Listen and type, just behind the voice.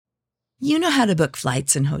You know how to book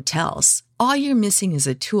flights and hotels. All you're missing is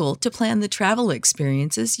a tool to plan the travel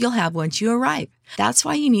experiences you'll have once you arrive. That's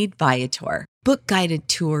why you need Viator. Book guided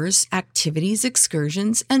tours, activities,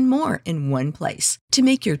 excursions, and more in one place to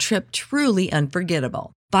make your trip truly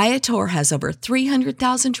unforgettable. Viator has over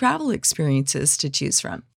 300,000 travel experiences to choose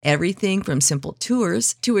from. Everything from simple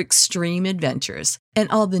tours to extreme adventures and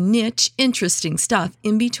all the niche, interesting stuff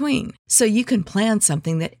in between. So you can plan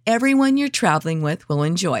something that everyone you're traveling with will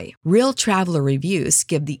enjoy. Real traveler reviews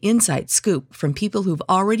give the inside scoop from people who've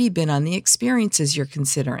already been on the experiences you're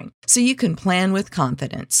considering. So you can plan with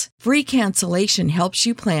confidence. Free cancellation helps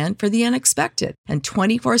you plan for the unexpected. And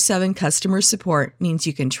 24/7 customer support means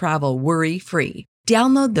you can travel worry-free.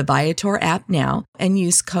 Download the Viator app now and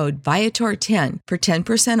use code Viator10 for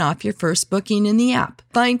 10% off your first booking in the app.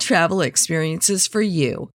 Find travel experiences for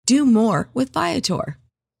you. Do more with Viator.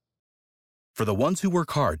 For the ones who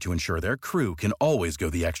work hard to ensure their crew can always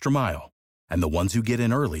go the extra mile, and the ones who get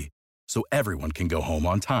in early so everyone can go home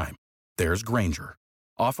on time, there's Grainger,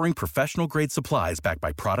 offering professional-grade supplies backed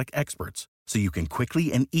by product experts so you can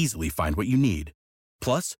quickly and easily find what you need.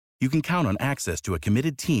 Plus, you can count on access to a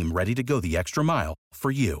committed team ready to go the extra mile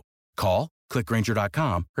for you. Call, click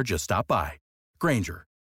Grainger.com, or just stop by. Grainger,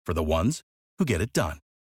 for the ones who get it done.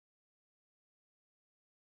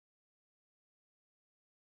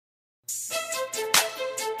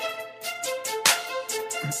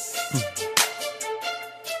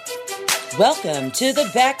 Welcome to the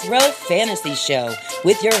Back Row Fantasy Show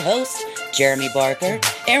with your hosts, Jeremy Barker,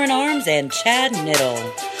 Aaron Arms, and Chad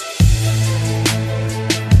Niddle.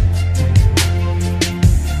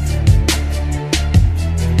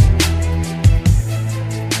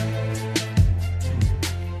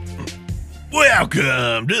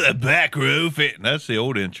 Welcome to the Back Row That's the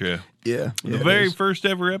old intro. Yeah. The very first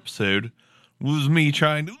ever episode was me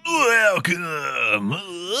trying to welcome.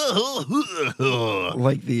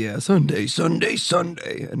 Like the Sunday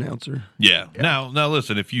announcer. Yeah. Now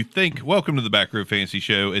listen, if you think, welcome to the Back Row Fantasy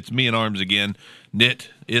Show, it's me and Arms again. Nit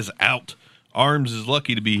is out. Arms is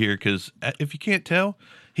lucky to be here because if you can't tell,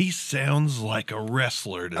 he sounds like a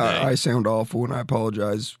wrestler today. I sound awful and I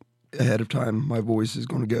apologize ahead of time. My voice is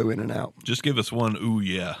going to go in and out. Just give us one, ooh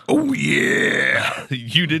yeah. Oh yeah.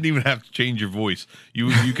 You didn't even have to change your voice. You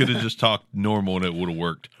could have just talked normal and it would have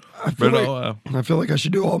worked. I feel like I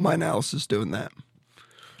should do all my analysis doing that.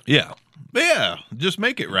 Yeah. Just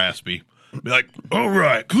make it raspy. Be like, all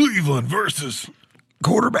right, Cleveland versus...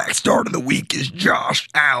 Quarterback start of the week is Josh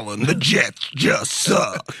Allen. The Jets just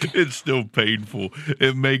suck. It's still painful.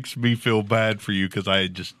 It makes me feel bad for you because I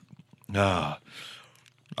just...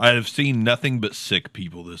 I have seen nothing but sick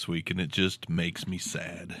people this week, and it just makes me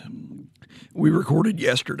sad. We recorded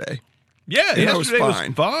yesterday. Yeah, yesterday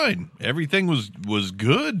was fine. Everything was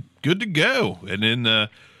good to go. And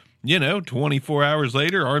then, 24 hours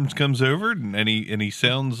later, Arms comes over, and he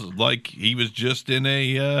sounds like he was just in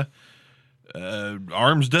a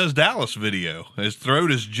Arms Does Dallas video. His throat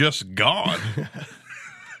is just gone.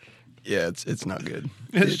 Yeah, it's not good.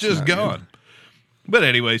 It's just gone. Good. But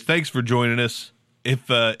anyways, thanks for joining us.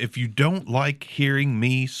 If you don't like hearing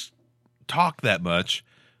me talk that much,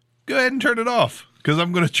 go ahead and turn it off because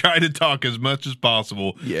I'm going to try to talk as much as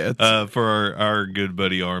possible. Yeah, for our good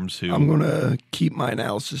buddy Arms. Who I'm going to keep my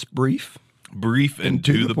analysis brief and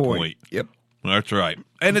to the point. Yep, that's right.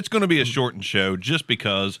 And it's going to be a shortened show just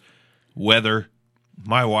because weather.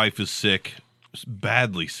 My wife is sick,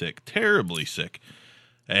 badly sick, terribly sick,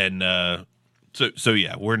 and so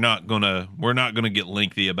yeah, we're not gonna get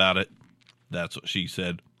lengthy about it. That's what she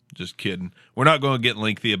said. Just kidding. We're not going to get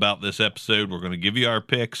lengthy about this episode. We're going to give you our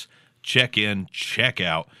picks, check in, check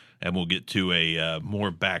out, and we'll get to a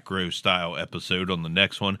more back row style episode on the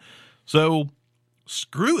next one. So,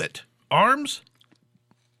 screw it. Arms,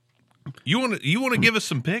 you want to give us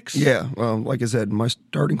some picks? Yeah. Well, like I said, my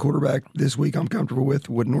starting quarterback this week I'm comfortable with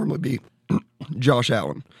would normally be Josh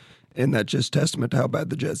Allen, and that's just testament to how bad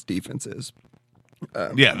the Jets defense is.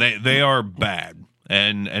 They are bad.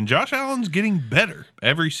 And Josh Allen's getting better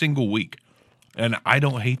every single week. And I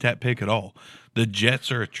don't hate that pick at all. The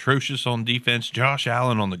Jets are atrocious on defense. Josh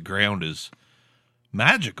Allen on the ground is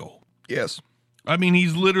magical. Yes. I mean,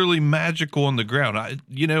 he's literally magical on the ground. I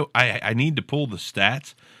need to pull the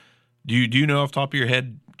stats. Do you know off the top of your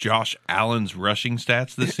head Josh Allen's rushing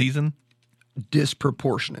stats this season?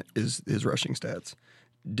 Disproportionate is his rushing stats.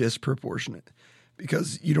 Disproportionate.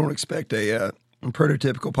 Because you don't expect a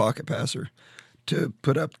prototypical pocket passer to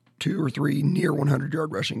put up 2 or 3 near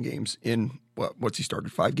 100-yard rushing games in, what's he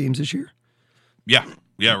started, 5 games this year? Yeah,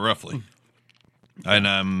 roughly. And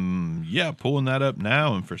I'm, pulling that up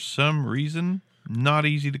now, and for some reason, not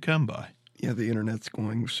easy to come by. Yeah, the internet's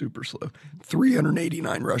going super slow.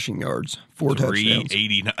 389 rushing yards, 4 touchdowns.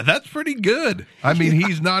 389. That's pretty good. I mean,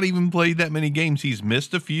 he's not even played that many games. He's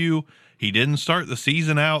missed a few. He didn't start the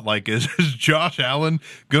season out. Like, is Josh Allen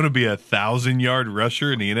going to be a 1,000-yard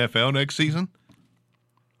rusher in the NFL next season?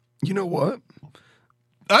 You know what?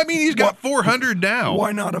 I mean, he's got 400 now.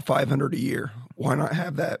 Why not a 500 a year? Why not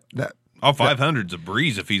have that? 500's a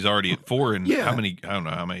breeze if he's already at 4 in Yeah. how many? I don't know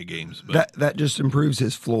how many games. But That just improves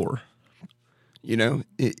his floor. You know,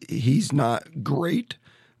 he's not great,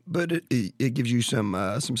 but it gives you some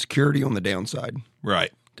security on the downside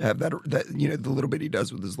right. to have that the little bit he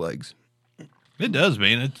does with his legs. It does,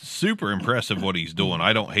 man. It's super impressive what he's doing.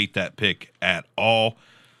 I don't hate that pick at all.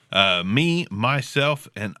 Me, myself,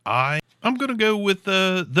 and I'm going to go with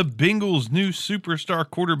the Bengals' new superstar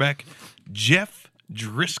quarterback, Jeff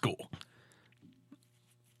Driscoll.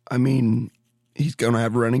 I mean, he's going to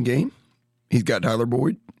have a running game. He's got Tyler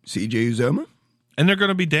Boyd, C.J. Uzoma. And they're going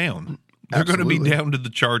to be down. They're going to be Absolutely. down to the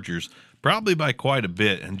Chargers, probably by quite a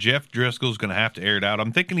bit. And Jeff Driscoll's going to have to air it out.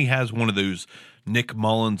 I'm thinking he has one of those Nick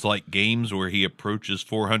Mullins-like games where he approaches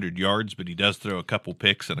 400 yards, but he does throw a couple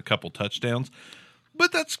picks and a couple touchdowns.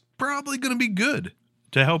 But that's probably going to be good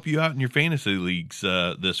to help you out in your fantasy leagues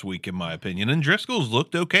this week, in my opinion. And Driscoll's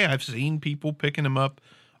looked okay. I've seen people picking him up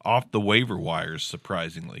off the waiver wires,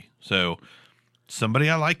 surprisingly. So somebody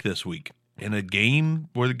I like this week. In a game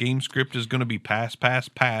where the game script is going to be pass, pass,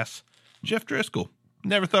 pass, Jeff Driscoll.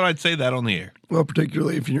 Never thought I'd say that on the air. Well,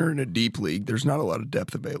 particularly if you're in a deep league, there's not a lot of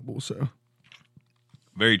depth available. So,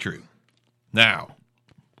 Very true. Now,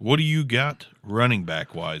 what do you got running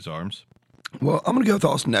back-wise, Arms? well, I'm going to go with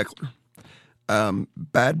Austin Eckler.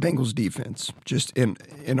 Bad Bengals defense, just in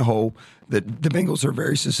a whole. The Bengals are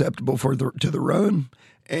very susceptible to the run,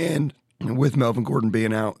 and with Melvin Gordon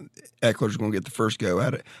being out, Eckler's going to get the first go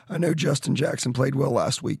at it. I know Justin Jackson played well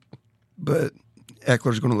last week, but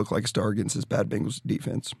Eckler's going to look like a star against this bad Bengals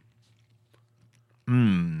defense.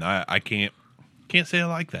 I can't say I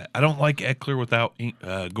like that. I don't like Eckler without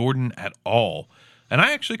Gordon at all. And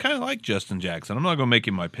I actually kind of like Justin Jackson. I'm not going to make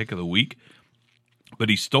him my pick of the week, but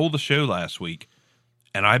he stole the show last week,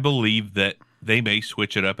 and I believe that they may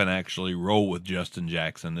switch it up and actually roll with Justin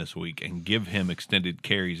Jackson this week and give him extended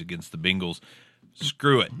carries against the Bengals.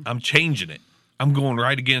 Screw it. I'm changing it. I'm going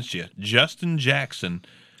right against you. Justin Jackson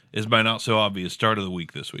is my not-so-obvious start of the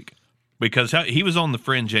week this week because he was on the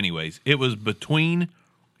fringe anyways. It was between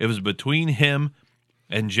him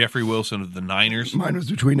and Jeffrey Wilson of the Niners. Mine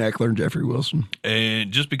was between Eckler and Jeffrey Wilson.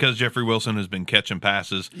 And just because Jeffrey Wilson has been catching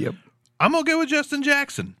passes, Yep. I'm going to go with Justin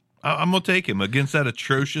Jackson. I'm going to take him against that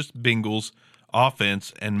atrocious Bengals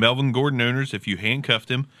offense. And Melvin Gordon owners, if you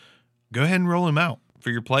handcuffed him, go ahead and roll him out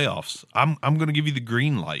for your playoffs. I'm going to give you the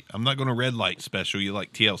green light. I'm not going to red light special you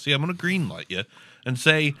like TLC. I'm going to green light you and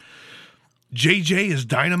say JJ is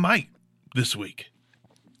dynamite this week.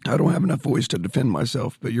 I don't have enough voice to defend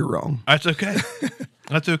myself, but you're wrong. That's okay.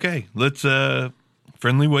 That's okay. Let's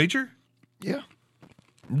friendly wager? Yeah.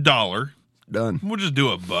 $1. Done. We'll just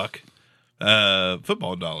do $1.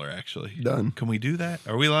 Football dollar, actually. Done. Can we do that?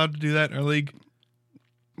 Are we allowed to do that in our league?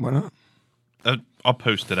 Why not? I'll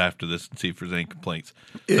post it after this and see if there's any complaints.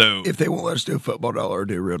 If they won't let us do a football dollar or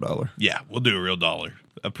do a real dollar. Yeah, we'll do a real dollar.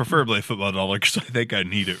 Preferably a football dollar because I think I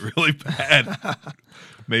need it really bad.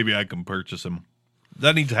 Maybe I can purchase them.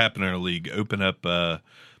 That needs to happen in our league. Open up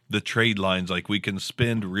the trade lines. Like we can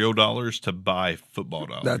spend real dollars to buy football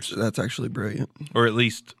dollars. That's actually brilliant. Or at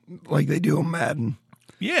least. Like they do on Madden.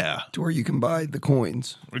 Yeah. To where you can buy the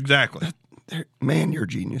coins. Exactly. Man, you're a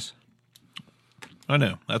genius. I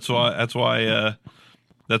know. That's why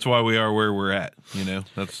we are where we're at. You know,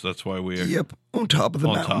 that's why we are. Yep, on top of the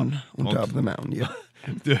mountain. Top. On top of the mountain. Yep.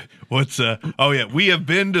 Oh yeah, we have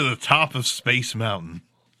been to the top of Space Mountain.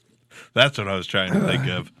 That's what I was trying to think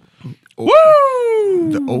of.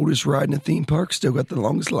 Woo! The oldest ride in a theme park still got the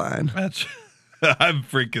longest line. I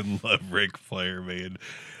freaking love Ric Flair, man.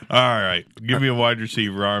 All right, give me a wide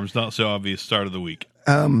receiver, Arms. Not so obvious start of the week.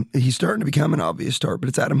 He's starting to become an obvious start, but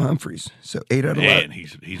it's Adam Humphries. So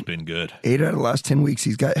he's been good. 8 out of the last 10 weeks,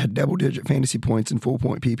 he's had double-digit fantasy points and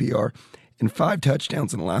full-point PPR and 5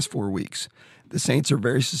 touchdowns in the last 4 weeks. The Saints are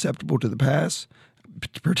very susceptible to the pass,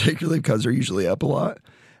 particularly because they're usually up a lot.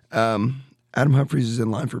 Adam Humphries is in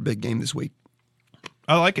line for a big game this week.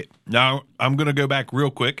 I like it. Now, I'm going to go back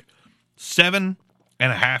real quick.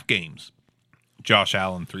 7.5 games. Josh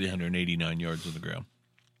Allen, 389 yards on the ground.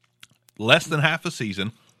 Less than half a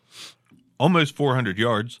season, almost 400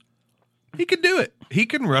 yards. He can do it. He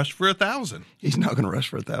can rush for 1,000. He's not going to rush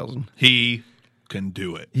for 1,000. He can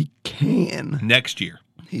do it. He can. Next year.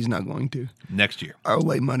 He's not going to. Next year. I'll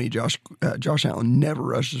lay money Josh Allen never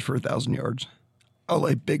rushes for 1,000 yards. I'll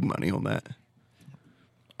lay big money on that.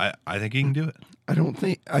 I think he can do it.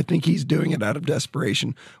 I think he's doing it out of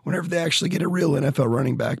desperation. Whenever they actually get a real NFL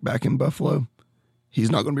running back in Buffalo, he's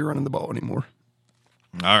not going to be running the ball anymore.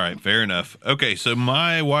 All right, fair enough. Okay, so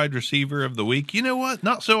my wide receiver of the week, you know what?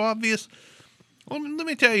 Not so obvious. Well, let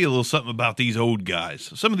me tell you a little something about these old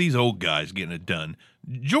guys. Some of these old guys getting it done.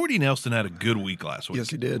 Jordy Nelson had a good week last week. Yes,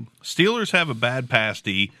 he did. Steelers have a bad pass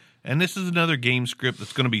D, and this is another game script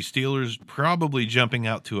that's going to be Steelers probably jumping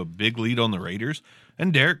out to a big lead on the Raiders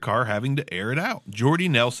and Derek Carr having to air it out. Jordy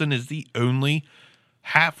Nelson is the only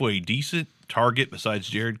halfway decent target besides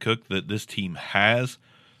Jared Cook that this team has.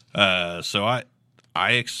 So I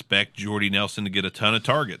expect Jordy Nelson to get a ton of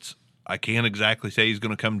targets. I can't exactly say he's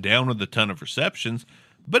going to come down with a ton of receptions,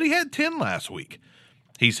 but he had 10 last week.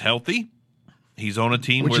 He's healthy. He's on a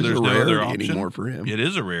team where there's no other option anymore for him. It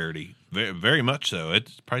is a rarity, very, very much so.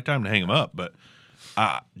 It's probably time to hang him up. But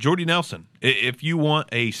Jordy Nelson, if you want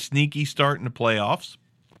a sneaky start in the playoffs,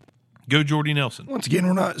 go Jordy Nelson. Once again,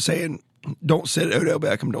 we're not saying don't sit Odell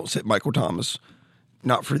Beckham, don't sit Michael Thomas.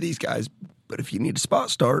 Not for these guys, but if you need a spot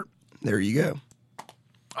start, there you go.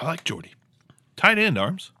 I like Jordy. Tight end,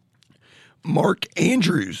 Arms. Mark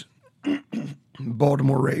Andrews,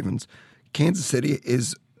 Baltimore Ravens. Kansas City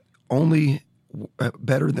is only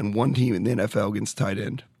better than one team in the NFL against tight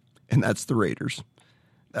end, and that's the Raiders.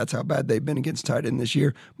 That's how bad they've been against tight end this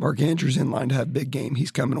year. Mark Andrews in line to have a big game. He's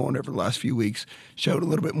coming on over the last few weeks, showed a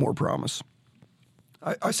little bit more promise.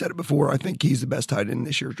 I said it before. I think he's the best tight end in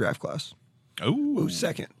this year's draft class. Oh,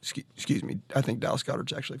 second. Excuse me. I think Dallas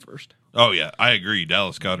Goedert's actually first. Oh, yeah, I agree.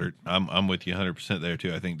 Dallas Goedert, I'm with you 100% there,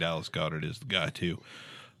 too. I think Dallas Goedert is the guy, too.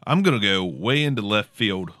 I'm going to go way into left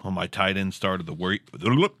field on my tight end start of the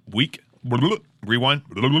week.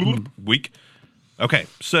 Rewind. Week. Okay,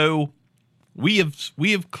 so we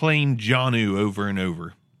have claimed Jonnu over and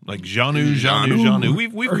over. Like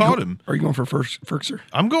Jonnu. We've caught him. Are you going for Ferkser?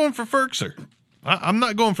 I'm going for Ferkser. I'm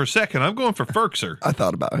not going for second. I'm going for Ferkser. I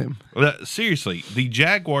thought about him. Seriously, the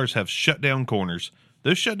Jaguars have shut down corners.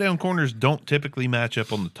 Those shutdown corners don't typically match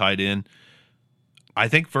up on the tight end. I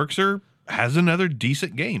think Ferkser has another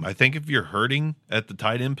decent game. I think if you're hurting at the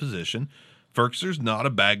tight end position, Ferkser's not a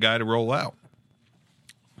bad guy to roll out.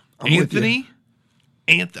 I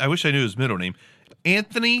wish I knew his middle name.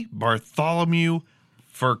 Anthony Bartholomew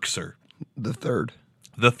Ferkser. The third.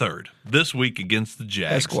 This week against the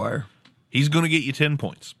Jags. Esquire. He's going to get you 10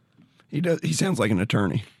 points. He sounds like an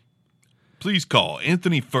attorney. Please call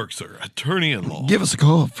Anthony Ferkser, attorney-in-law. Give us a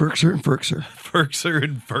call, Ferkser and Ferkser. Ferkser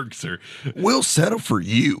and Ferkser. We'll settle for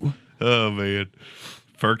you. Oh, man.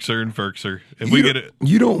 Ferkser and Ferkser.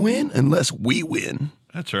 You don't win unless we win.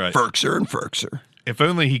 That's right. Ferkser and Ferkser. If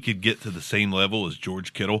only he could get to the same level as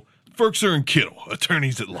George Kittle. Ferkser and Kittle,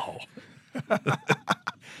 attorneys at law.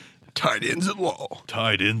 Tight ends at law.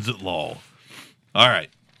 Tight ends at law. All right.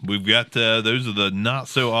 We've got those are the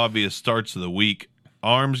not-so-obvious starts of the week.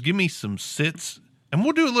 Arms, give me some sits, and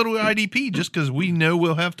we'll do a little IDP just because we know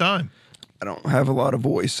we'll have time. I don't have a lot of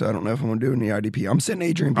voice, so I don't know if I'm going to do any IDP. I'm sitting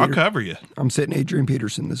Adrian Peterson. I'll cover you. I'm sitting Adrian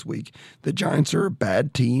Peterson this week. The Giants are a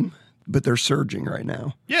bad team, but they're surging right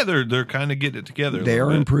now. Yeah, they're kind of getting it together. They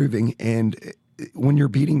are improving, and when you're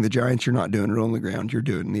beating the Giants, you're not doing it on the ground. You're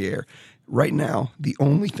doing it in the air. Right now, the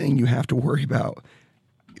only thing you have to worry about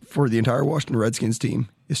for the entire Washington Redskins team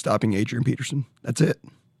is stopping Adrian Peterson. That's it.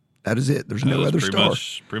 That is it. There's no other star.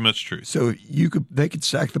 Pretty much true. So they could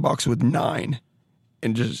stack the box with 9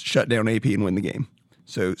 and just shut down AP and win the game.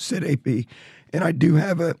 So sit AP. And I do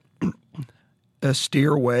have a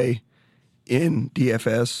steer away in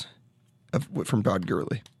DFS from Todd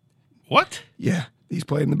Gurley. What? Yeah, he's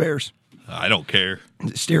playing the Bears. I don't care.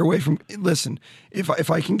 Steer away from. Listen, if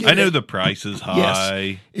I can get, I know the price is high.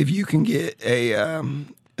 Yes, if you can get a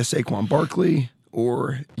Saquon Barkley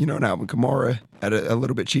or an Alvin Kamara at a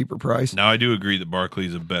little bit cheaper price. Now I do agree that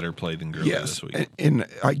Barkley's a better play than Gurley this week. And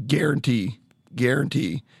I guarantee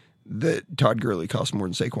that Todd Gurley costs more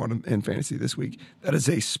than Saquon in fantasy this week. That is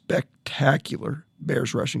a spectacular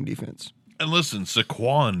Bears rushing defense. And listen,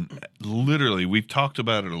 Saquon, literally, we've talked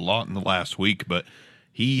about it a lot in the last week, but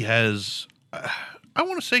he has, I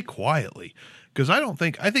want to say quietly, because I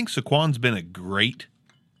think Saquon's been a great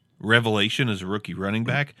revelation as a rookie running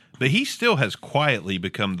back, but he still has quietly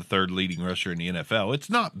become the third leading rusher in the NFL. It's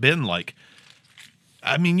not been like,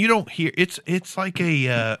 you don't hear, it's like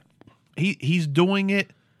he's doing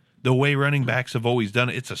it the way running backs have always done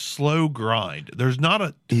it. It's a slow grind.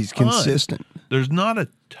 He's consistent. There's not a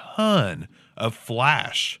ton of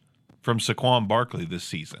flash from Saquon Barkley this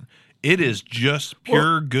season. It is just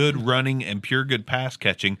pure good running and pure good pass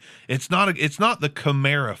catching. It's not the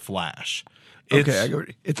Kamara flash.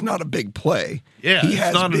 It's not a big play. Yeah, he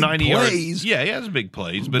has not big a 90 plays. Yeah, he has big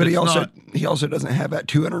plays, but he it's he also doesn't have that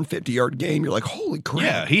 250-yard game. You're like, holy crap!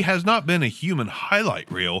 Yeah, he has not been a human highlight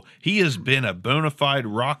reel. He has been a bona fide,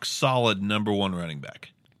 rock solid number one running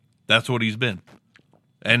back. That's what he's been,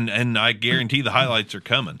 and I guarantee the highlights are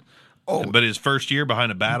coming. Oh, but his first year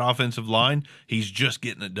behind a bad offensive line, he's just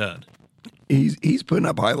getting it done. He's putting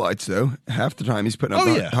up highlights though. Half the time he's putting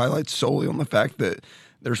up highlights solely on the fact that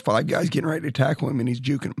there's 5 guys getting ready to tackle him and he's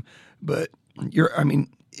juking them. But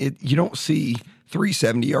you don't see 3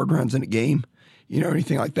 70-yard runs in a game,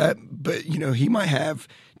 anything like that. But he might have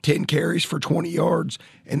 10 carries for 20 yards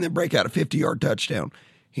and then break out a 50-yard touchdown.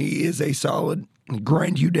 He is a solid,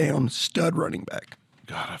 grind you down stud running back.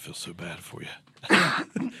 God, I feel so bad for you.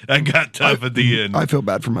 I got tough at the end. I feel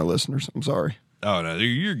bad for my listeners. I'm sorry. Oh, no,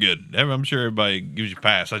 you're good. I'm sure everybody gives you a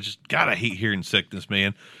pass. I just, God, I hate hearing sickness,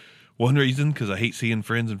 man. One reason, because I hate seeing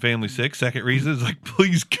friends and family sick. Second reason is like,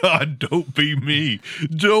 please, God, don't be me.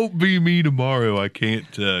 Don't be me tomorrow. I can't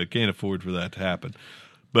afford for that to happen.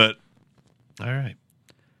 But, all right.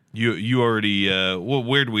 You already,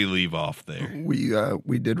 where do we leave off there?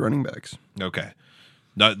 We did running backs. Okay.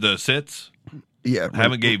 The sits? Yeah.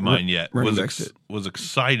 Haven't gave mine yet. Was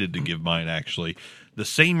excited to give mine, actually. The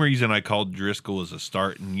same reason I called Driscoll as a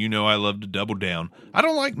start, and I love to double down. I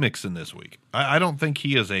don't like Mixon this week. I don't think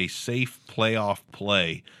he is a safe playoff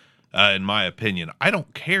play, in my opinion. I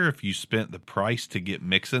don't care if you spent the price to get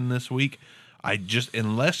Mixon this week.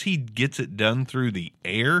 Unless he gets it done through the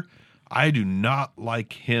air, I do not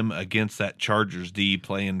like him against that Chargers D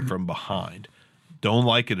playing from behind. Don't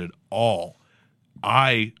like it at all.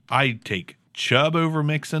 I take Chubb over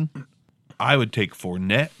Mixon. I would take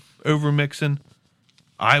Fournette over Mixon.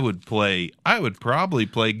 I would probably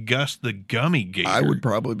play Gus the Gummy Gator. I would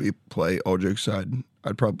probably play, all jokes aside,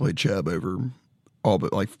 I'd probably play Chubb over all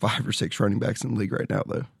but like 5 or 6 running backs in the league right now,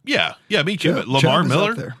 though. Yeah, me too. But Lamar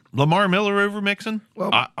Miller over Mixon?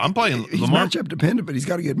 Well, I'm playing he's Lamar. Matchup dependent, but he's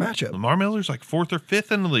got a good matchup. Lamar Miller's like 4th or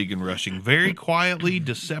 5th in the league in rushing, very quietly,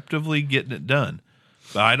 deceptively getting it done.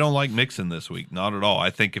 But I don't like Mixon this week, not at all.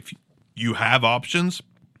 I think if you have options,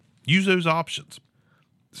 use those options.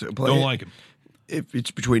 So don't like him. If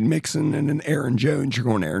it's between Mixon and an Aaron Jones, you're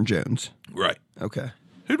going Aaron Jones. Right. Okay.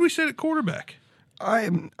 Who'd we sit at quarterback? I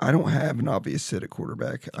don't have an obvious sit at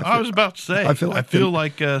quarterback. I was about to say. I feel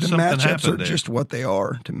like the something matchups happened are there. just what they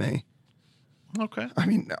are to me. Okay. I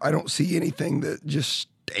mean, I don't see anything that just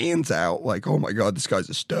stands out like, oh my God, this guy's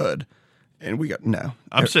a stud. And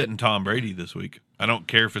I'm sitting Tom Brady this week. I don't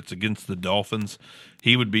care if it's against the Dolphins.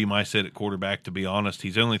 He would be my sit at quarterback, to be honest.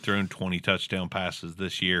 He's only thrown 20 touchdown passes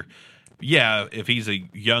this year. Yeah, if he's a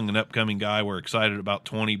young and upcoming guy, we're excited about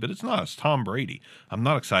 20, but it's not. It's Tom Brady. I'm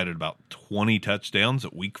not excited about 20 touchdowns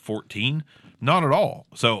at week 14. Not at all.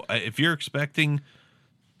 So if you're expecting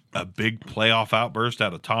a big playoff outburst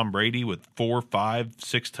out of Tom Brady with 4, 5,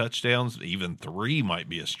 6 touchdowns, even 3 might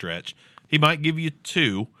be a stretch. He might give you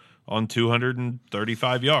 2 on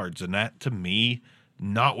 235 yards, and that, to me,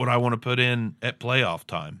 not what I want to put in at playoff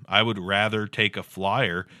time. I would rather take a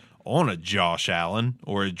flyer on a Josh Allen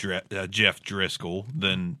or a Jeff Driscoll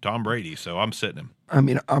than Tom Brady, so I'm sitting him. I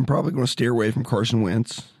mean, I'm probably going to steer away from Carson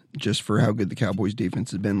Wentz just for how good the Cowboys'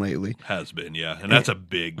 defense has been lately. Has been, yeah, and that's a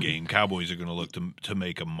big game. Cowboys are going to look to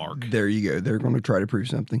make a mark. There you go. They're going to try to prove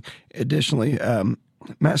something. Additionally,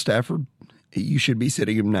 Matt Stafford, you should be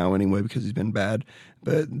sitting him now anyway because he's been bad,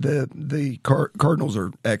 but the Cardinals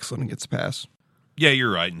are excellent against the pass. Yeah,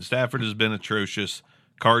 you're right, and Stafford has been atrocious.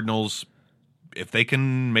 Cardinals, if they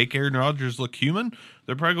can make Aaron Rodgers look human,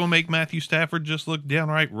 they're probably going to make Matthew Stafford just look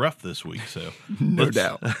downright rough this week. So no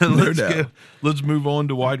doubt. Let's move on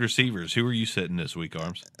to wide receivers. Who are you sitting this week,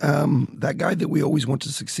 Arms? That guy that we always want to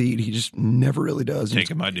succeed, he just never really does.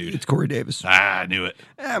 Taking my dude. It's Corey Davis. I knew it.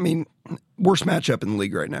 I mean, worst matchup in the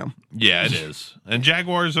league right now. Yeah, it is. And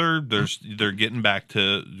Jaguars they're getting back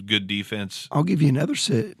to good defense. I'll give you another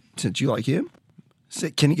sit since you like him.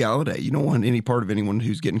 Sit Kenny Galladay. You don't want any part of anyone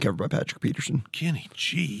who's getting covered by Patrick Peterson. Kenny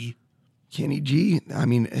G. I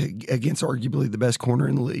mean, against arguably the best corner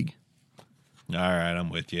in the league. All right, I'm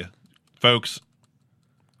with you. Folks,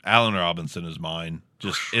 Allen Robinson is mine.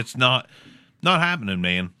 It's not happening,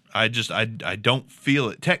 man. I don't feel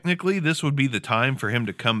it. Technically, this would be the time for him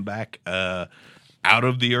to come back out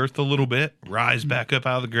of the earth a little bit, rise back up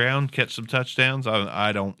out of the ground, catch some touchdowns.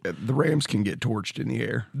 I don't. The Rams can get torched in the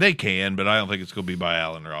air. They can, but I don't think it's going to be by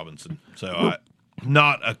Allen Robinson. So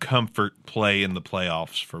not a comfort play in the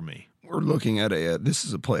playoffs for me. We're looking at this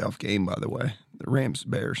is a playoff game, by the way. The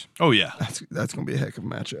Rams-Bears. Oh, yeah. That's going to be a heck of a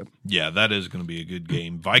matchup. Yeah, that is going to be a good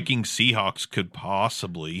game. Vikings-Seahawks could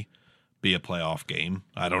possibly be a playoff game.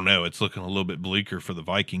 I don't know. It's looking a little bit bleaker for the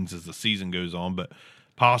Vikings as the season goes on, but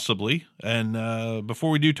possibly. And before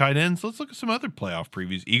we do tight ends, let's look at some other playoff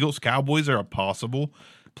previews. Eagles-Cowboys are a possible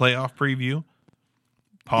playoff preview.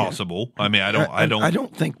 Possible. Yeah. I mean, I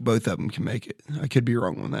don't think both of them can make it. I could be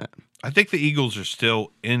wrong on that. I think the Eagles are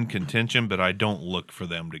still in contention, but I don't look for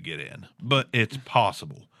them to get in. But it's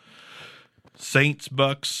possible. Saints,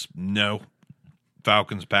 Bucks, no.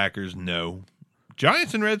 Falcons, Packers, no.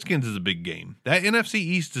 Giants and Redskins is a big game. That NFC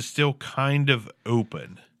East is still kind of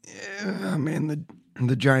open. Yeah, man,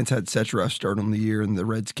 the Giants had such a rough start on the year, and the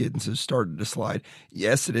Redskins have started to slide.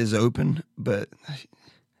 Yes, it is open, but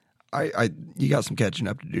you got some catching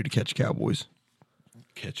up to do to catch Cowboys.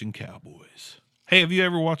 Catching Cowboys. Hey, have you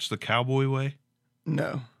ever watched The Cowboy Way?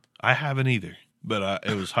 No, I haven't either, but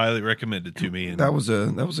it was highly recommended to me. And that was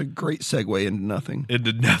a great segue into nothing.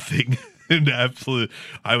 Into nothing. Into absolute.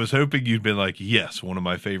 I was hoping you'd been like, yes, one of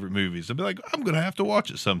my favorite movies. I'd be like, I'm going to have to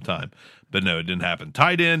watch it sometime. But no, it didn't happen.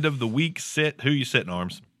 Tight end of the week sit. Who you sitting,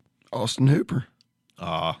 Arms? Austin Hooper.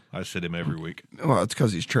 I sit him every week. Well, it's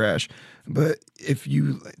because he's trash. But if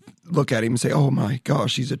you look at him and say, oh my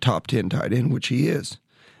gosh, he's a top 10 tight end, which he is.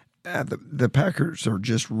 The Packers are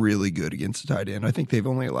just really good against the tight end. I think they've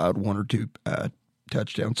only allowed one or two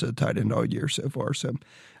touchdowns to the tight end all year so far. So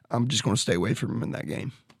I'm just going to stay away from him in that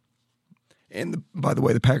game. And by the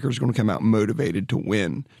way, the Packers are going to come out motivated to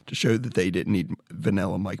win to show that they didn't need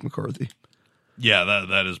vanilla Mike McCarthy. Yeah,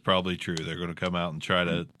 that is probably true. They're going to come out and try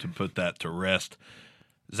to put that to rest.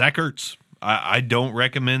 Zach Ertz. I don't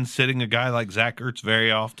recommend sitting a guy like Zach Ertz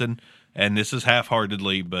very often. And this is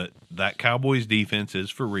half-heartedly, but that Cowboys defense is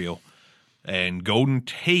for real. And Golden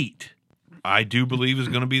Tate, I do believe, is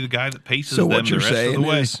going to be the guy that paces them the rest of the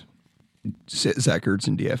way. Sit Zach Ertz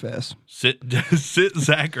in DFS. Sit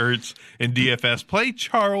Zach Ertz in DFS. Play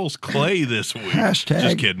Charles Clay this week. Just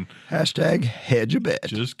kidding. Hashtag hedge a bet.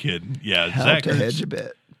 Just kidding. Yeah, How Zach to Ertz. hedge a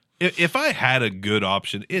bet. If I had a good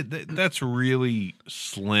option, that's really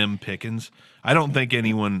slim pickings. I don't think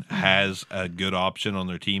anyone has a good option on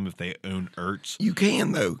their team if they own Ertz. You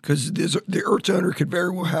can, though, because the Ertz owner could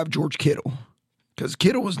very well have George Kittle. Because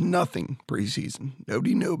Kittle was nothing preseason.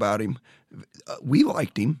 Nobody knew about him. We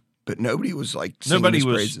liked him, but nobody was like singing his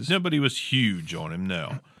praises. Nobody was huge on him,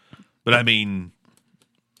 no. But I mean,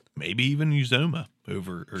 maybe even Uzoma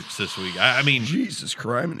over Ertz this week. I mean, Jesus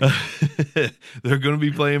Christ. They're going to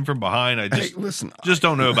be playing from behind. I just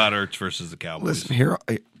don't know about Ertz versus the Cowboys. Listen here.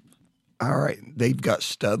 All right, they've got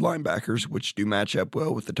stud linebackers, which do match up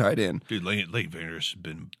well with the tight end. Dude, Leighton Vander Esch has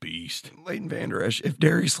been a beast. Leighton Vander Esch. If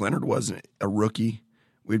Darius Leonard wasn't a rookie,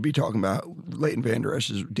 we'd be talking about Leighton Vander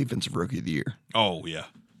Esch's defensive rookie of the year. Oh, yeah,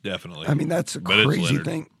 definitely. I mean, that's a crazy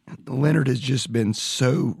thing. Leonard has just been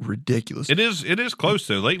so ridiculous. It is close,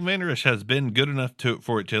 though. Leighton Vander Esch has been good enough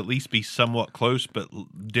for it to at least be somewhat close, but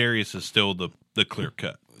Darius is still the clear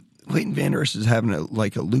cut. Leighton Vander Esch is having a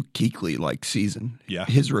Luke Kuechly season. Yeah.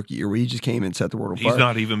 His rookie year where he just came and set the world on fire. He's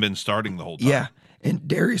not even been starting the whole time. Yeah. And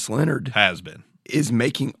Darius Leonard is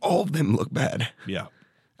making all of them look bad. Yeah.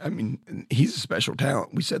 I mean, he's a special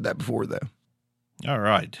talent. We said that before, though. All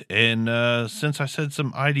right. And since I said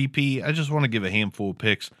some IDP, I just want to give a handful of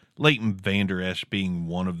picks. Leighton Vander Esch being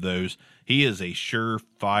one of those. He is a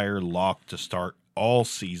surefire lock to start all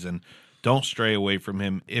season. Don't stray away from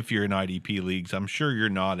him if you're in IDP leagues. I'm sure you're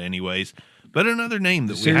not anyways. But another name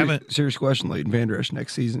that we haven't... Serious question, Leighton Vander Esch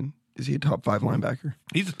next season. Is he a top 5 linebacker?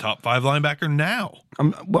 He's a top 5 linebacker now.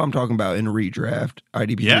 I'm talking about in a redraft,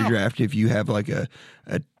 IDP redraft, if you have like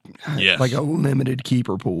a limited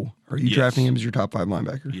keeper pool. Are you drafting him as your top 5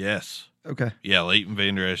 linebacker? Yes. Okay. Yeah, Leighton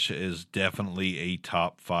Vander Esch is definitely a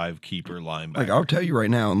top 5 keeper linebacker. I'll tell you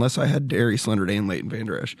right now, unless I had Darius Leonard and Leighton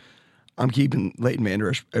Vander Esch, I'm keeping Leighton Vander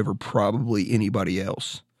Esch over probably anybody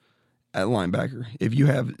else at linebacker. If you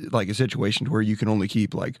have a situation where you can only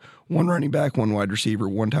keep one running back, one wide receiver,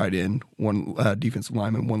 one tight end, one defensive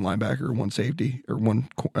lineman, one linebacker, one safety, or one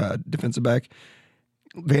defensive back,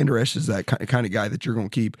 Vander Esch is that kind of guy that you're going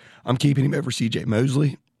to keep. I'm keeping him over C.J.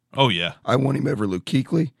 Mosley. Oh, yeah. I want him over Luke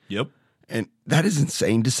Kuechly. Yep. And that is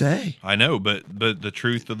insane to say. I know, but the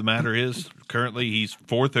truth of the matter is currently he's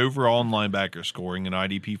 4th overall in linebacker scoring in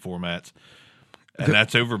IDP formats. And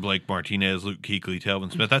that's over Blake Martinez, Luke Kuechly,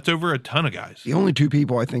 Telvin Smith. That's over a ton of guys. The only 2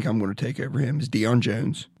 people I think I'm going to take over him is Deion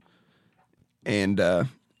Jones and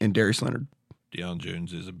Darius Leonard. Deion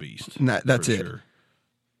Jones is a beast. That's it. Sure.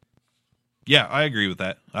 Yeah, I agree with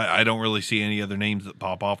that. I don't really see any other names that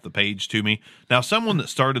pop off the page to me. Now, someone that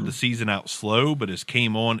started the season out slow but has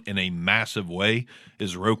came on in a massive way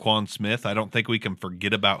is Roquan Smith. I don't think we can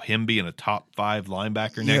forget about him being a top 5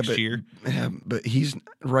 linebacker next year. Yeah, but he's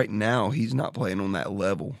not playing on that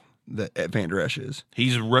level that Van Der Esch is.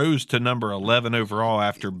 He's rose to number 11 overall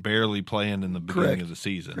after barely playing in the beginning of the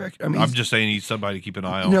season. Correct. I mean, I'm just saying he's somebody to keep an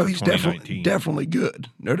eye on No, for he's 2019. definitely good.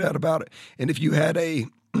 No doubt about it. And if you had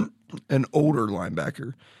an older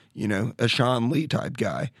linebacker, a Sean Lee type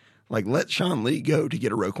guy, like let Sean Lee go to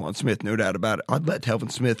get a Roquan Smith, no doubt about it. I'd let Telvin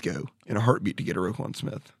Smith go in a heartbeat to get a Roquan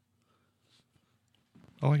Smith.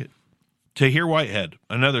 I like it. Tahir Whitehead,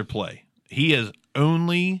 another play. He has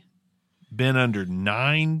only been under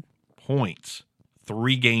 9 points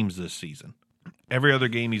 3 games this season. Every other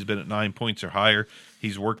game he's been at 9 points or higher.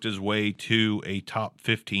 He's worked his way to a top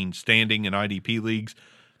 15 standing in IDP leagues.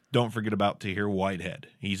 Don't forget about Tahir Whitehead.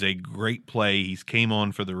 He's a great play. He's came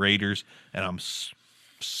on for the Raiders, and I'm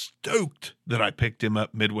stoked that I picked him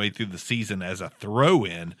up midway through the season as a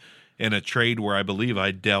throw-in in a trade where I believe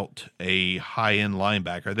I dealt a high-end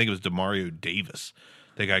linebacker. I think it was Demario Davis.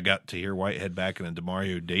 I think I got Tahir Whitehead back in a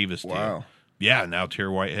Demario Davis deal. Wow. Yeah, now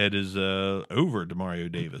Tahir Whitehead is over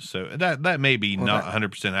Demario Davis. So that may be not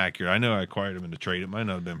 100% accurate. I know I acquired him in a trade. It might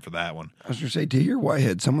not have been for that one. I was going to say, Tahir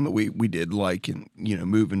Whitehead, someone that we did like and,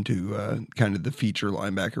 moving to kind of the feature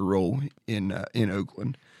linebacker role in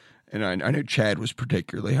Oakland. And I know Chad was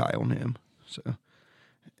particularly high on him. So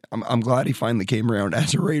I'm glad he finally came around.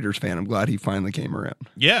 As a Raiders fan, I'm glad he finally came around.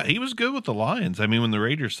 Yeah, he was good with the Lions. I mean, when the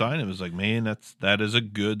Raiders signed him, it was like, man, that is a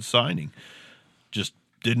good signing. Just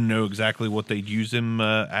didn't know exactly what they'd use him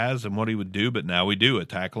as and what he would do, but now we do. A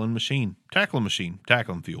tackling machine, tackling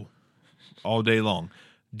fuel all day long.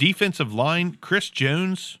 Defensive line, Chris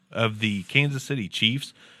Jones of the Kansas City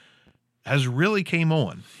Chiefs has really came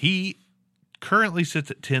on. He currently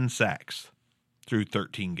sits at 10 sacks through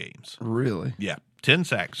 13 games. Really? Yeah, 10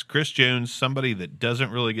 sacks. Chris Jones, somebody that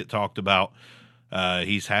doesn't really get talked about.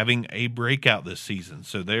 He's having a breakout this season.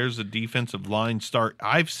 So there's a defensive line start.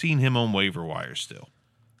 I've seen him on waiver wire still,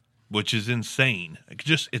 which is insane.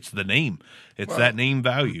 It's the name. It's that name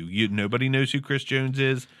value. Nobody knows who Chris Jones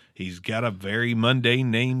is. He's got a very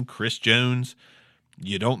mundane name, Chris Jones.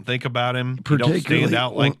 You don't think about him. He don't stand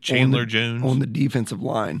out like Chandler Jones. On the defensive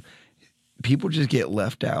line, people just get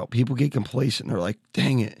left out. People get complacent. They're like,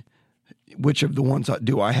 dang it. Which of the ones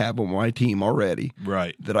do I have on my team already?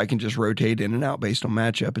 Right. That I can just rotate in and out based on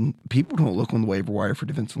matchup. And people don't look on the waiver wire for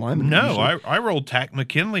defensive linemen. No, I rolled Tack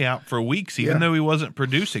McKinley out for weeks, even though he wasn't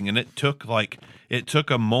producing. And it took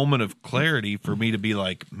a moment of clarity for me to be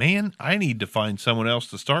like, man, I need to find someone else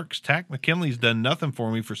to start because Tack McKinley's done nothing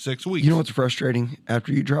for me for 6 weeks. You know what's frustrating?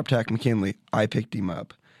 After you dropped Tack McKinley, I picked him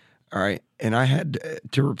up. All right. And I had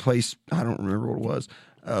to replace, I don't remember what it was,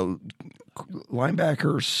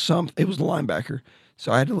 linebacker or something. It was the linebacker.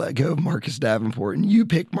 So I had to let go of Marcus Davenport, and you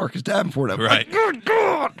picked Marcus Davenport up. Right. Like, good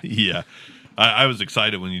God. Yeah. I was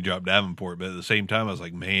excited when you dropped Davenport, but at the same time, I was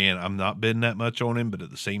like, man, I'm not bidding that much on him, but at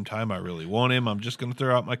the same time, I really want him. I'm just going to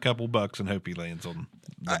throw out my couple bucks and hope he lands on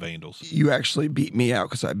the Vandals. You actually beat me out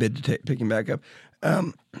because I bid to pick him back up.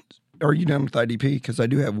 Are you done with IDP? Because I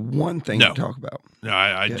do have one thing to talk about. No,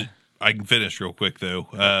 I can finish real quick, though.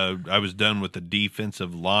 I was done with the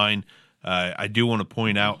defensive line. I do want to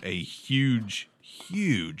point out a huge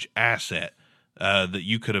asset that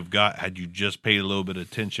you could have got had you just paid a little bit of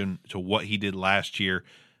attention to what he did last year.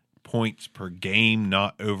 Points per game,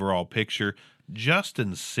 not overall picture.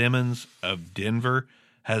 Justin Simmons of Denver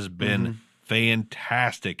has been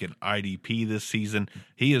fantastic in IDP this season.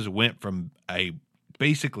 He has went from a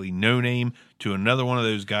basically no name to another one of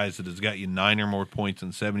those guys that has got you 9 or more points in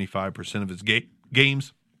 75% of his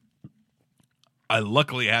games. I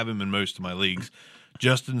luckily have him in most of my leagues.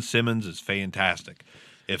 Justin Simmons is fantastic.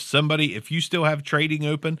 If you still have trading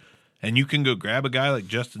open and you can go grab a guy like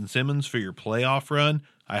Justin Simmons for your playoff run,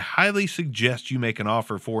 I highly suggest you make an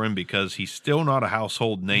offer for him because he's still not a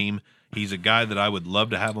household name. He's a guy that I would love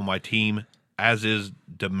to have on my team, as is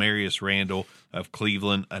Demarius Randall of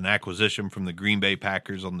Cleveland, an acquisition from the Green Bay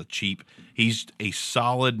Packers on the cheap. He's a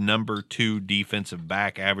solid number 2 defensive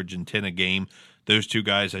back, averaging 10 a game. Those two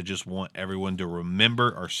guys I just want everyone to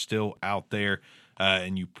remember are still out there,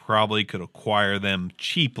 and you probably could acquire them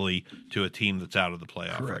cheaply to a team that's out of the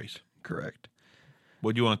playoff race. Correct.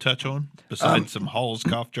 What do you want to touch on besides some Hall's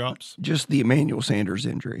cough drops? Just the Emmanuel Sanders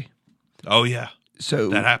injury. Oh, yeah. So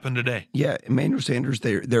That happened today. Yeah, Emmanuel Sanders,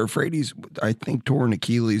 they're afraid he's, I think, torn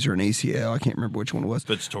Achilles or an ACL. I can't remember which one it was.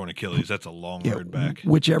 If it's torn Achilles, that's a long road back.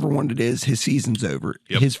 Whichever one it is, his season's over.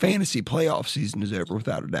 Yep. His fantasy playoff season is over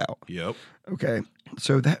without a doubt. Yep. Okay,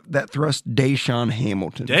 so that thrust Deshaun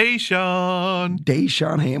Hamilton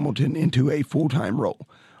into a full-time role.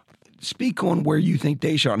 Speak on where you think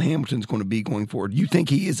Deshaun Hamilton's going to be going forward. You think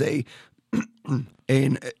he is a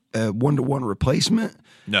one-to-one replacement?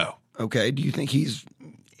 No. Okay. Do you think he's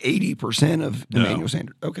 80% of Emmanuel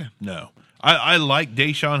Sanders? Okay. No. I like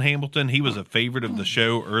Deshaun Hamilton. He was a favorite of the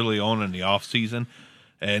show early on in the offseason,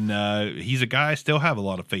 and he's a guy I still have a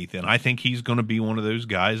lot of faith in. I think he's going to be one of those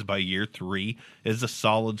guys by year 3, is a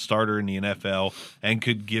solid starter in the NFL and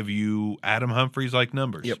could give you Adam Humphries-like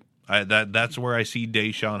numbers. Yep. That's where I see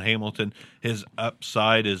Deshaun Hamilton. His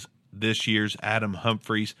upside is this year's Adam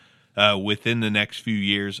Humphries. Within the next few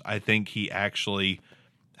years, I think he actually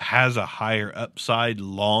has a higher upside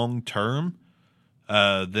long term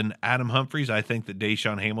than Adam Humphries. I think that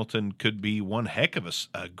Deshaun Hamilton could be one heck of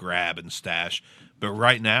a grab and stash. But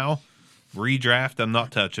right now, redraft, I'm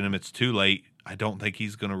not touching him. It's too late. I don't think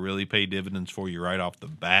he's going to really pay dividends for you right off the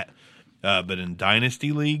bat. But in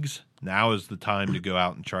dynasty leagues, now is the time to go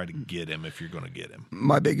out and try to get him if you're going to get him.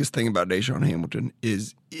 My biggest thing about Deshaun Hamilton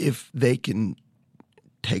is if they can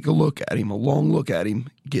take a look at him, a long look at him,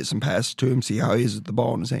 get some passes to him, see how he is with the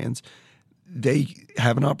ball in his hands, they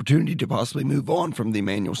have an opportunity to possibly move on from the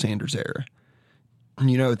Emmanuel Sanders era. At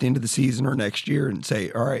the end of the season or next year and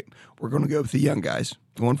say, all right, we're going to go with the young guys.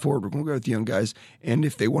 Going forward, we're going to go with the young guys. And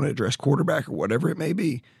if they want to address quarterback or whatever it may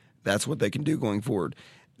be, that's what they can do going forward.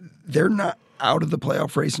 They're not out of the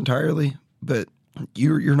playoff race entirely, but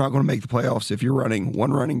you're not going to make the playoffs if you're running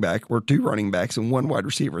one running back or two running backs and one wide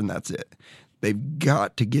receiver, and that's it. They've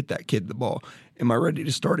got to get that kid the ball. Am I ready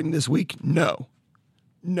to start him this week? No.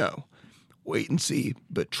 Wait and see,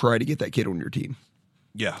 but try to get that kid on your team.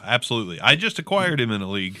 Yeah, absolutely. I just acquired him in a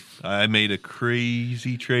league. I made a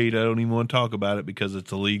crazy trade. I don't even want to talk about it because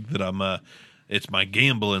it's a league that it's my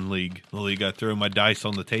gambling league. The league I throw my dice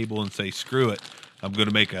on the table and say, screw it. I'm going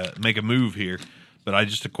to make a move here. But I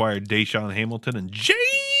just acquired Deshaun Hamilton and James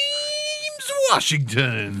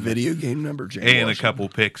Washington. Video game number, James And Washington. a couple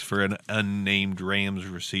picks for an unnamed Rams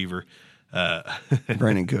receiver.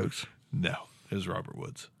 Brandon Cooks. No, it was Robert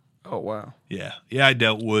Woods. Oh, wow. Yeah, I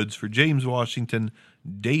dealt Woods for James Washington,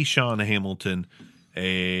 Deshaun Hamilton,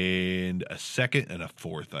 and a second and a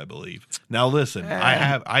fourth, I believe. Now listen,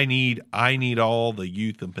 I need all the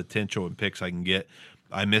youth and potential and picks I can get.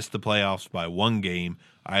 I missed the playoffs by one game.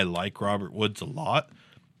 I like Robert Woods a lot,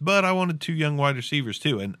 but I wanted 2 young wide receivers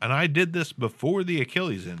too. And I did this before the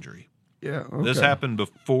Achilles injury. Yeah, okay. This happened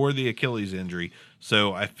before the Achilles injury,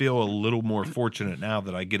 so I feel a little more fortunate now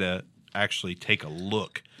that I get to actually take a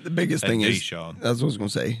look. The biggest thing Deshaun. is, that's what I was going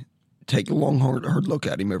to say, take a long, hard look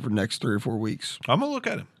at him over the next 3 or 4 weeks. I'm gonna look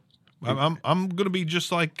at him. I'm gonna be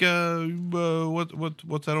just like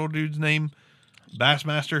what's that old dude's name?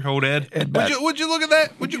 Bassmaster, old Ed. Would you look at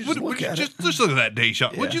that? Would you just look at that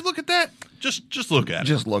Deshaun? Yeah. Would you look at that? Just look at it.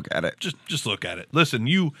 Just look at it. Just look at it. Listen,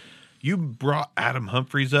 you brought Adam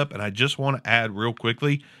Humphries up, and I just want to add real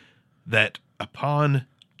quickly that upon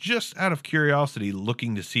just out of curiosity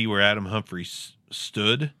looking to see where Adam Humphries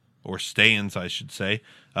stood, or stands, I should say,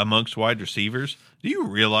 amongst wide receivers, do you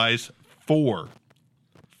realize four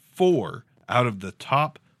out of the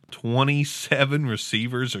top 27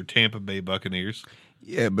 receivers are Tampa Bay Buccaneers?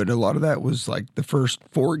 Yeah, but a lot of that was like the first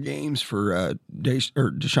 4 games for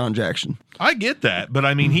Deshaun Jackson. I get that, but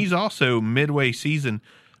I mean, he's also midway season.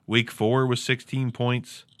 Week 4 was 16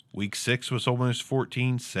 points. Week 6 was almost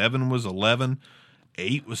 14. 7 was 11.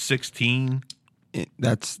 8 was 16.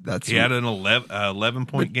 That's he had an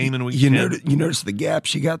 11-point game in week 10. You notice the gap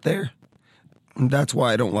she got there? And that's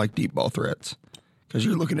why I don't like deep ball threats. Because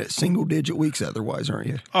you're looking at single-digit weeks otherwise, aren't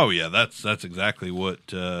you? Oh, yeah, that's exactly what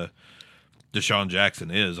Deshaun Jackson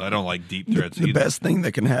is. I don't like deep threats The either. best thing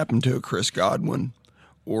that can happen to a Chris Godwin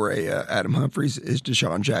or a Adam Humphries is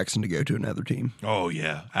Deshaun Jackson to go to another team. Oh,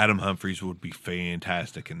 yeah. Adam Humphries would be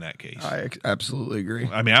fantastic in that case. I absolutely agree.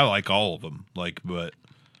 I mean, I like all of them, but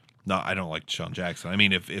no, I don't like Deshaun Jackson. I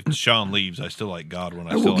mean, if Deshaun leaves, I still like Godwin.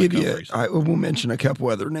 I still like Humphries. I will mention a couple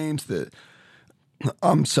other names that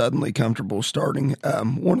I'm suddenly comfortable starting.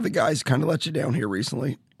 One of the guys kind of let you down here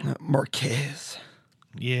recently, Marquez.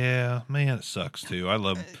 Yeah, man, it sucks too. I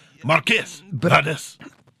love Marquez. But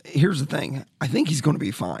here's the thing. I think he's going to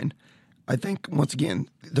be fine. I think, once again,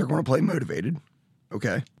 they're going to play motivated,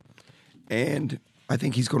 okay? And I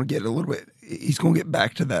think he's going to get a little bit – he's going to get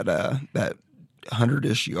back to that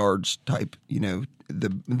 100-ish yards type,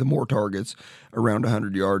 the more targets, around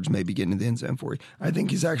 100 yards, maybe getting in the end zone for you. I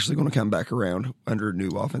think he's actually going to come back around under a new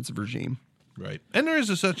offensive regime. Right. And there is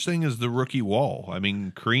a such thing as the rookie wall. I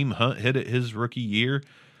mean, Kareem Hunt hit it his rookie year.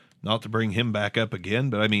 Not to bring him back up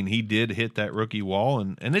again, but I mean, he did hit that rookie wall,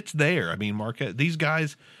 and it's there. I mean, Marquette, these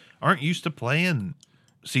guys aren't used to playing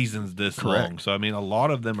seasons this long. So, I mean, a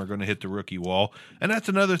lot of them are going to hit the rookie wall. And that's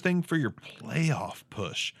another thing for your playoff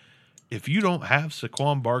push. If you don't have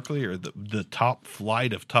Saquon Barkley or the top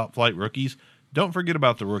flight rookies, don't forget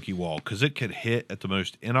about the rookie wall because it could hit at the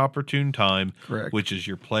most inopportune time, which is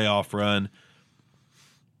your playoff run.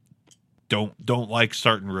 Don't like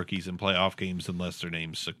starting rookies in playoff games unless their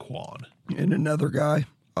name's Saquon. And another guy,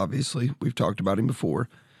 obviously, we've talked about him before.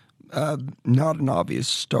 Not an obvious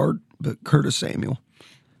start, but Curtis Samuel.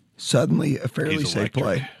 Suddenly a fairly safe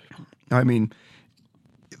play. I mean,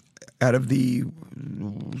 out of the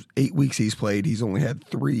 8 weeks he's played, he's only had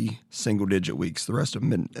 3 single-digit weeks. The rest of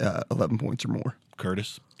them been 11 points or more.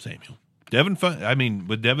 Curtis Samuel.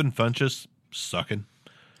 With Devin Funchess sucking,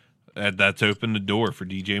 that's opened the door for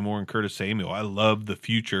DJ Moore and Curtis Samuel. I love the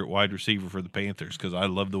future wide receiver for the Panthers because I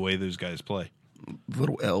love the way those guys play.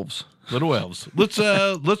 Little elves.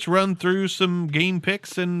 Let's run through some game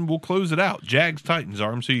picks and we'll close it out. Jags, Titans,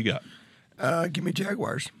 Arms. Who you got? Give me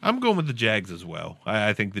Jaguars. I'm going with the Jags as well.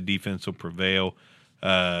 I think the defense will prevail.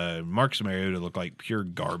 Marcus Mariota looked like pure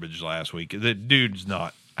garbage last week. The dude's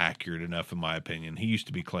not accurate enough, in my opinion. He used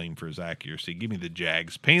to be claimed for his accuracy. Give me the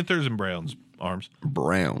Jags. Panthers and Browns, Arms.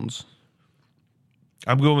 Browns.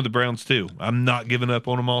 I'm going with the Browns, too. I'm not giving up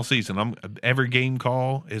on them all season. Every game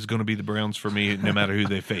call is going to be the Browns for me, no matter who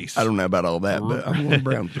they face. I don't know about all that, but I'm going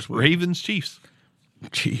Browns this week. Ravens, Chiefs.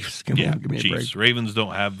 Chiefs. Come on, give me Chiefs. a break. Ravens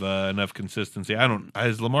don't have enough consistency.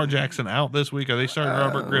 Is Lamar Jackson out this week? Are they starting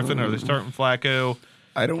Robert Griffin? Are they starting Flacco?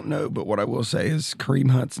 I don't know, but what I will say is Kareem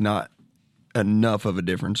Hunt's not enough of a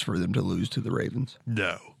difference for them to lose to the Ravens.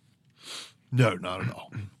 No, not at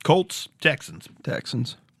all. Colts, Texans.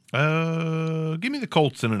 Give me the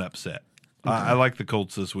Colts in an upset. Okay. I like the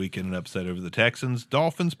Colts this week in an upset over the Texans.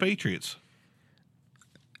 Dolphins, Patriots.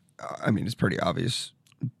 I mean, it's pretty obvious,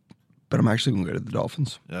 but I'm actually going to go to the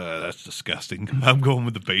Dolphins. That's disgusting. I'm going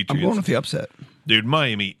with the Patriots. I'm going with the upset. Dude,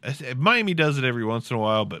 Miami does it every once in a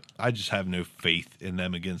while, but I just have no faith in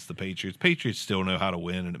them against the Patriots. Patriots still know how to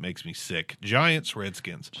win, and it makes me sick. Giants,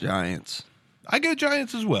 Redskins. Giants. I go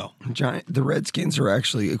Giants as well. The Redskins are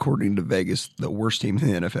actually, according to Vegas, the worst team in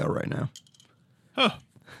the NFL right now. Huh.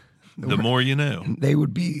 The more you know. They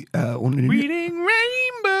would be Reading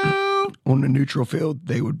Rainbow. On a neutral field,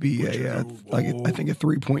 they would be I think a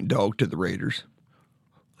 3-point dog to the Raiders.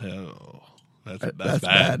 Oh, that's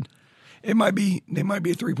bad. They might be a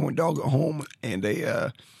 3-point dog at home and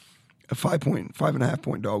a 5.5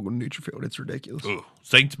 point dog on a neutral field. It's ridiculous. Ooh.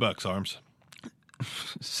 Saints, Bucks, Arms.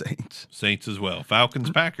 Saints as well.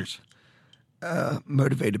 Falcons, Packers.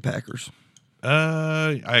 Motivated Packers.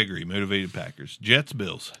 I agree. Motivated Packers. Jets,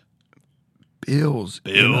 Bills. Bills.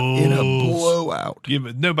 In a blowout.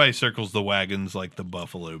 Nobody circles the wagons like the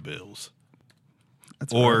Buffalo Bills.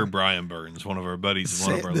 That's or right. Brian Burns, one of our buddies.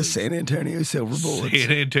 The San Antonio Silver Bullets.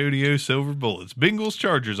 San Antonio Silver Bullets. Bengals,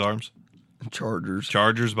 Chargers, Arms.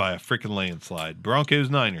 Chargers by a freaking landslide.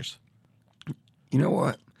 Broncos, Niners. You know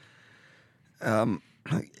what?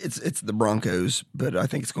 It's the Broncos, but I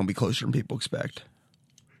think it's going to be closer than people expect.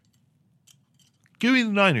 Give me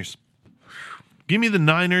the Niners. Give me the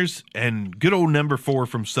Niners and good old number 4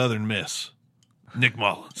 from Southern Miss, Nick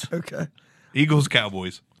Mullins. Okay. Eagles,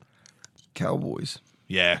 Cowboys.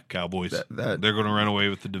 Yeah, Cowboys. They're going to run away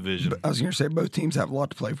with the division. I was going to say both teams have a lot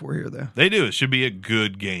to play for here, though. They do. It should be a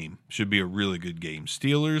good game. Should be a really good game.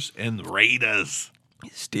 Steelers and the Raiders.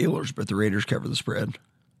 Steelers, but the Raiders cover the spread.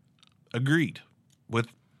 Agreed with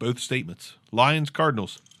both statements. Lions,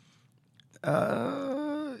 Cardinals.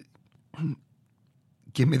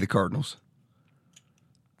 Give me the Cardinals.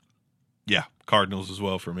 Yeah, Cardinals as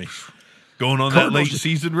well for me. Going on Cardinals that late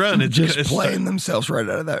season run. It's just playing themselves right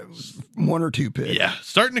out of that 1 or 2 pick. Yeah,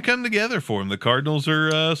 starting to come together for them. The Cardinals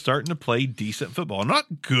are starting to play decent football.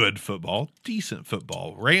 Not good football, decent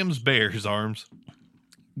football. Rams, Bears, Arms.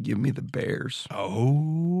 Give me the Bears.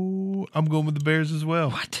 Oh, I'm going with the Bears as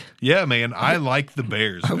well. What? Yeah, man. I like the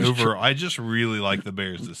Bears overall. I just really like the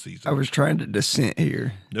Bears this season. I was trying to dissent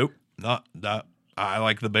here. Nope. Not that. I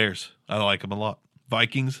like the Bears. I like them a lot.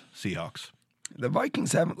 Vikings, Seahawks. The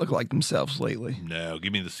Vikings haven't looked like themselves lately. No,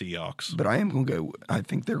 give me the Seahawks. But I am going to go. I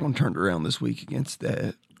think they're going to turn it around this week against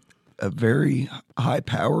a very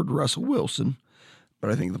high-powered Russell Wilson. But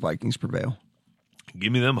I think the Vikings prevail.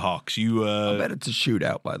 Give me them Hawks. I bet it's a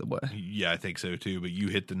shootout, by the way. Yeah, I think so too. But you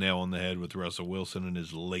hit the nail on the head with Russell Wilson and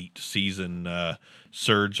his late season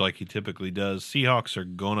surge, like he typically does. Seahawks are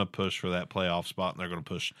gonna push for that playoff spot, and they're gonna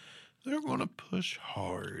push. They're gonna push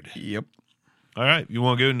hard. Yep. All right, you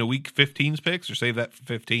want to go into Week 15's picks, or save that for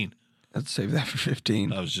 15? Let's save that for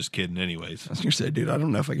 15. I was just kidding, anyways. I was gonna say, dude, I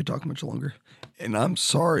don't know if I could talk much longer, and I'm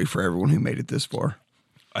sorry for everyone who made it this far.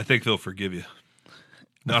 I think they'll forgive you.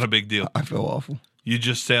 Not a big deal. I feel awful. You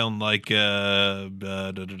just sound like God.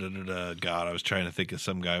 I was trying to think of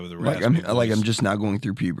some guy with a raspy voice. I'm just now going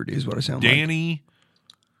through puberty. Is what I sound like.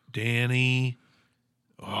 Danny.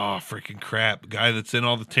 Oh, freaking crap! Guy that's in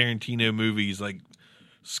all the Tarantino movies, like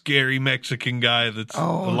scary Mexican guy that's a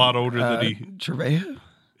lot older than he. Trevejo.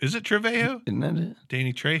 Is it Trevejo? Isn't that it?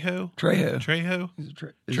 Danny Trejo? Trejo. Is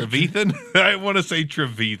it Trevethan? I want to say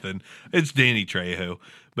Trevethan. It's Danny Trejo.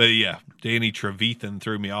 But yeah, Danny Trevethan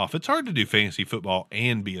threw me off. It's hard to do fantasy football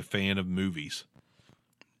and be a fan of movies.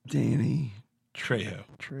 Danny Trejo.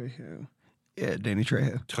 Yeah, Danny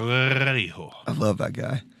Trejo. Trejo. I love that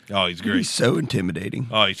guy. Oh, he's great. He's so intimidating.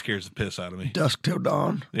 Oh, he scares the piss out of me. Dusk Till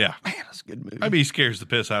Dawn. Yeah. Man, that's a good movie. I mean, he scares the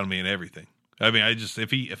piss out of me in everything. I mean,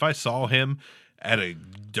 if I saw him at a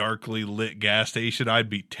darkly lit gas station, I'd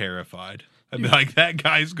be terrified. I'd be like, that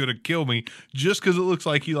guy's going to kill me just because it looks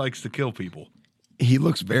like he likes to kill people. He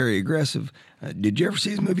looks very aggressive. Did you ever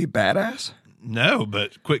see his movie Badass? No,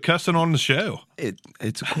 but quit cussing on the show.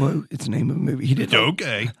 It's a quote. It's the name of a movie. He did.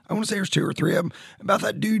 Okay. I want to say there's 2 or 3 of them about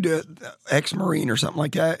that dude, ex-Marine or something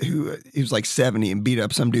like that, who he was like 70 and beat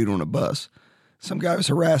up some dude on a bus. Some guy was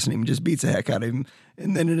harassing him, just beats the heck out of him,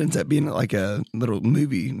 and then it ends up being like a little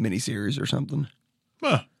movie miniseries or something.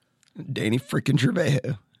 Huh. Danny freaking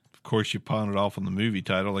Trevejo. Of course, you pawned it off on the movie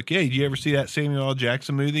title. Like, hey, did you ever see that Samuel L.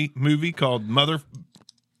 Jackson movie called Mother?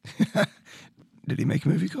 Did he make a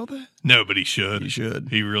movie called that? No, but he should. He should.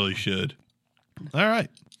 He really should. All right.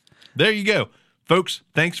 There you go. Folks,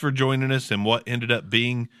 thanks for joining us in what ended up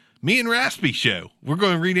being Me and Raspy Show. We're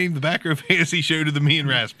going to rename the Back Row Fantasy Show to the Me and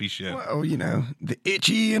Raspy Show. Well, the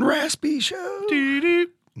Itchy and Raspy Show. Doo-doo.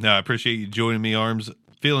 No, I appreciate you joining me, Arms.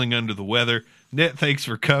 Feeling under the weather. Ned, thanks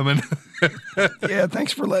for coming. Yeah,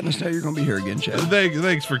 thanks for letting us know you're going to be here again, Chad.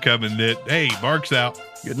 Thanks for coming, Ned. Hey, Mark's out.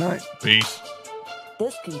 Good night. Peace.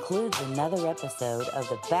 This concludes another episode of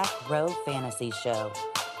the Back Row Fantasy Show.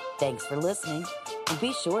 Thanks for listening, and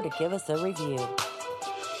be sure to give us a review.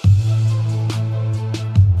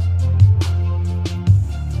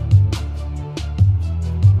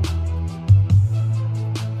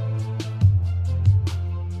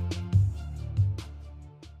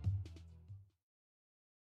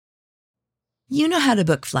 You know how to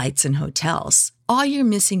book flights and hotels. All you're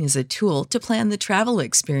missing is a tool to plan the travel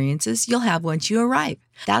experiences you'll have once you arrive.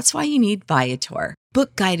 That's why you need Viator.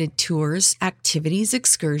 Book guided tours, activities,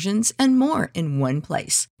 excursions, and more in one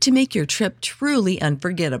place to make your trip truly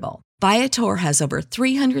unforgettable. Viator has over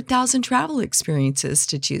 300,000 travel experiences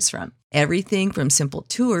to choose from. Everything from simple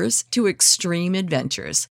tours to extreme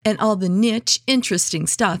adventures and all the niche, interesting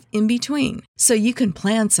stuff in between. So you can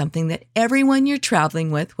plan something that everyone you're traveling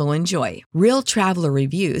with will enjoy. Real traveler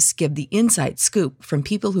reviews give the inside scoop from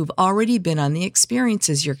people who've already been on the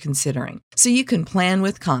experiences you're considering. So you can plan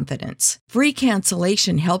with confidence. Free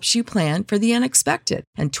cancellation helps you plan for the unexpected.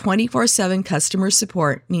 And 24/7 customer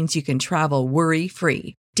support means you can travel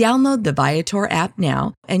worry-free. Download the Viator app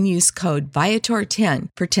now and use code Viator10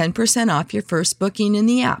 for 10% off your first booking in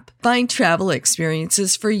the app. Find travel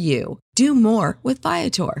experiences for you. Do more with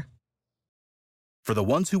Viator. For the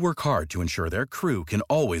ones who work hard to ensure their crew can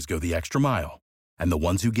always go the extra mile, and the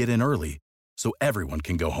ones who get in early so everyone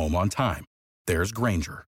can go home on time, there's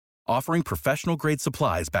Grainger, offering professional-grade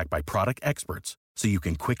supplies backed by product experts so you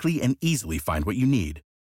can quickly and easily find what you need.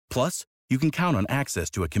 Plus, you can count on access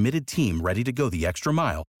to a committed team ready to go the extra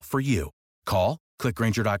mile for you. Call, click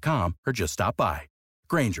Grainger.com, or just stop by.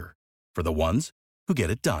 Grainger, for the ones who get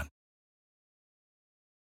it done.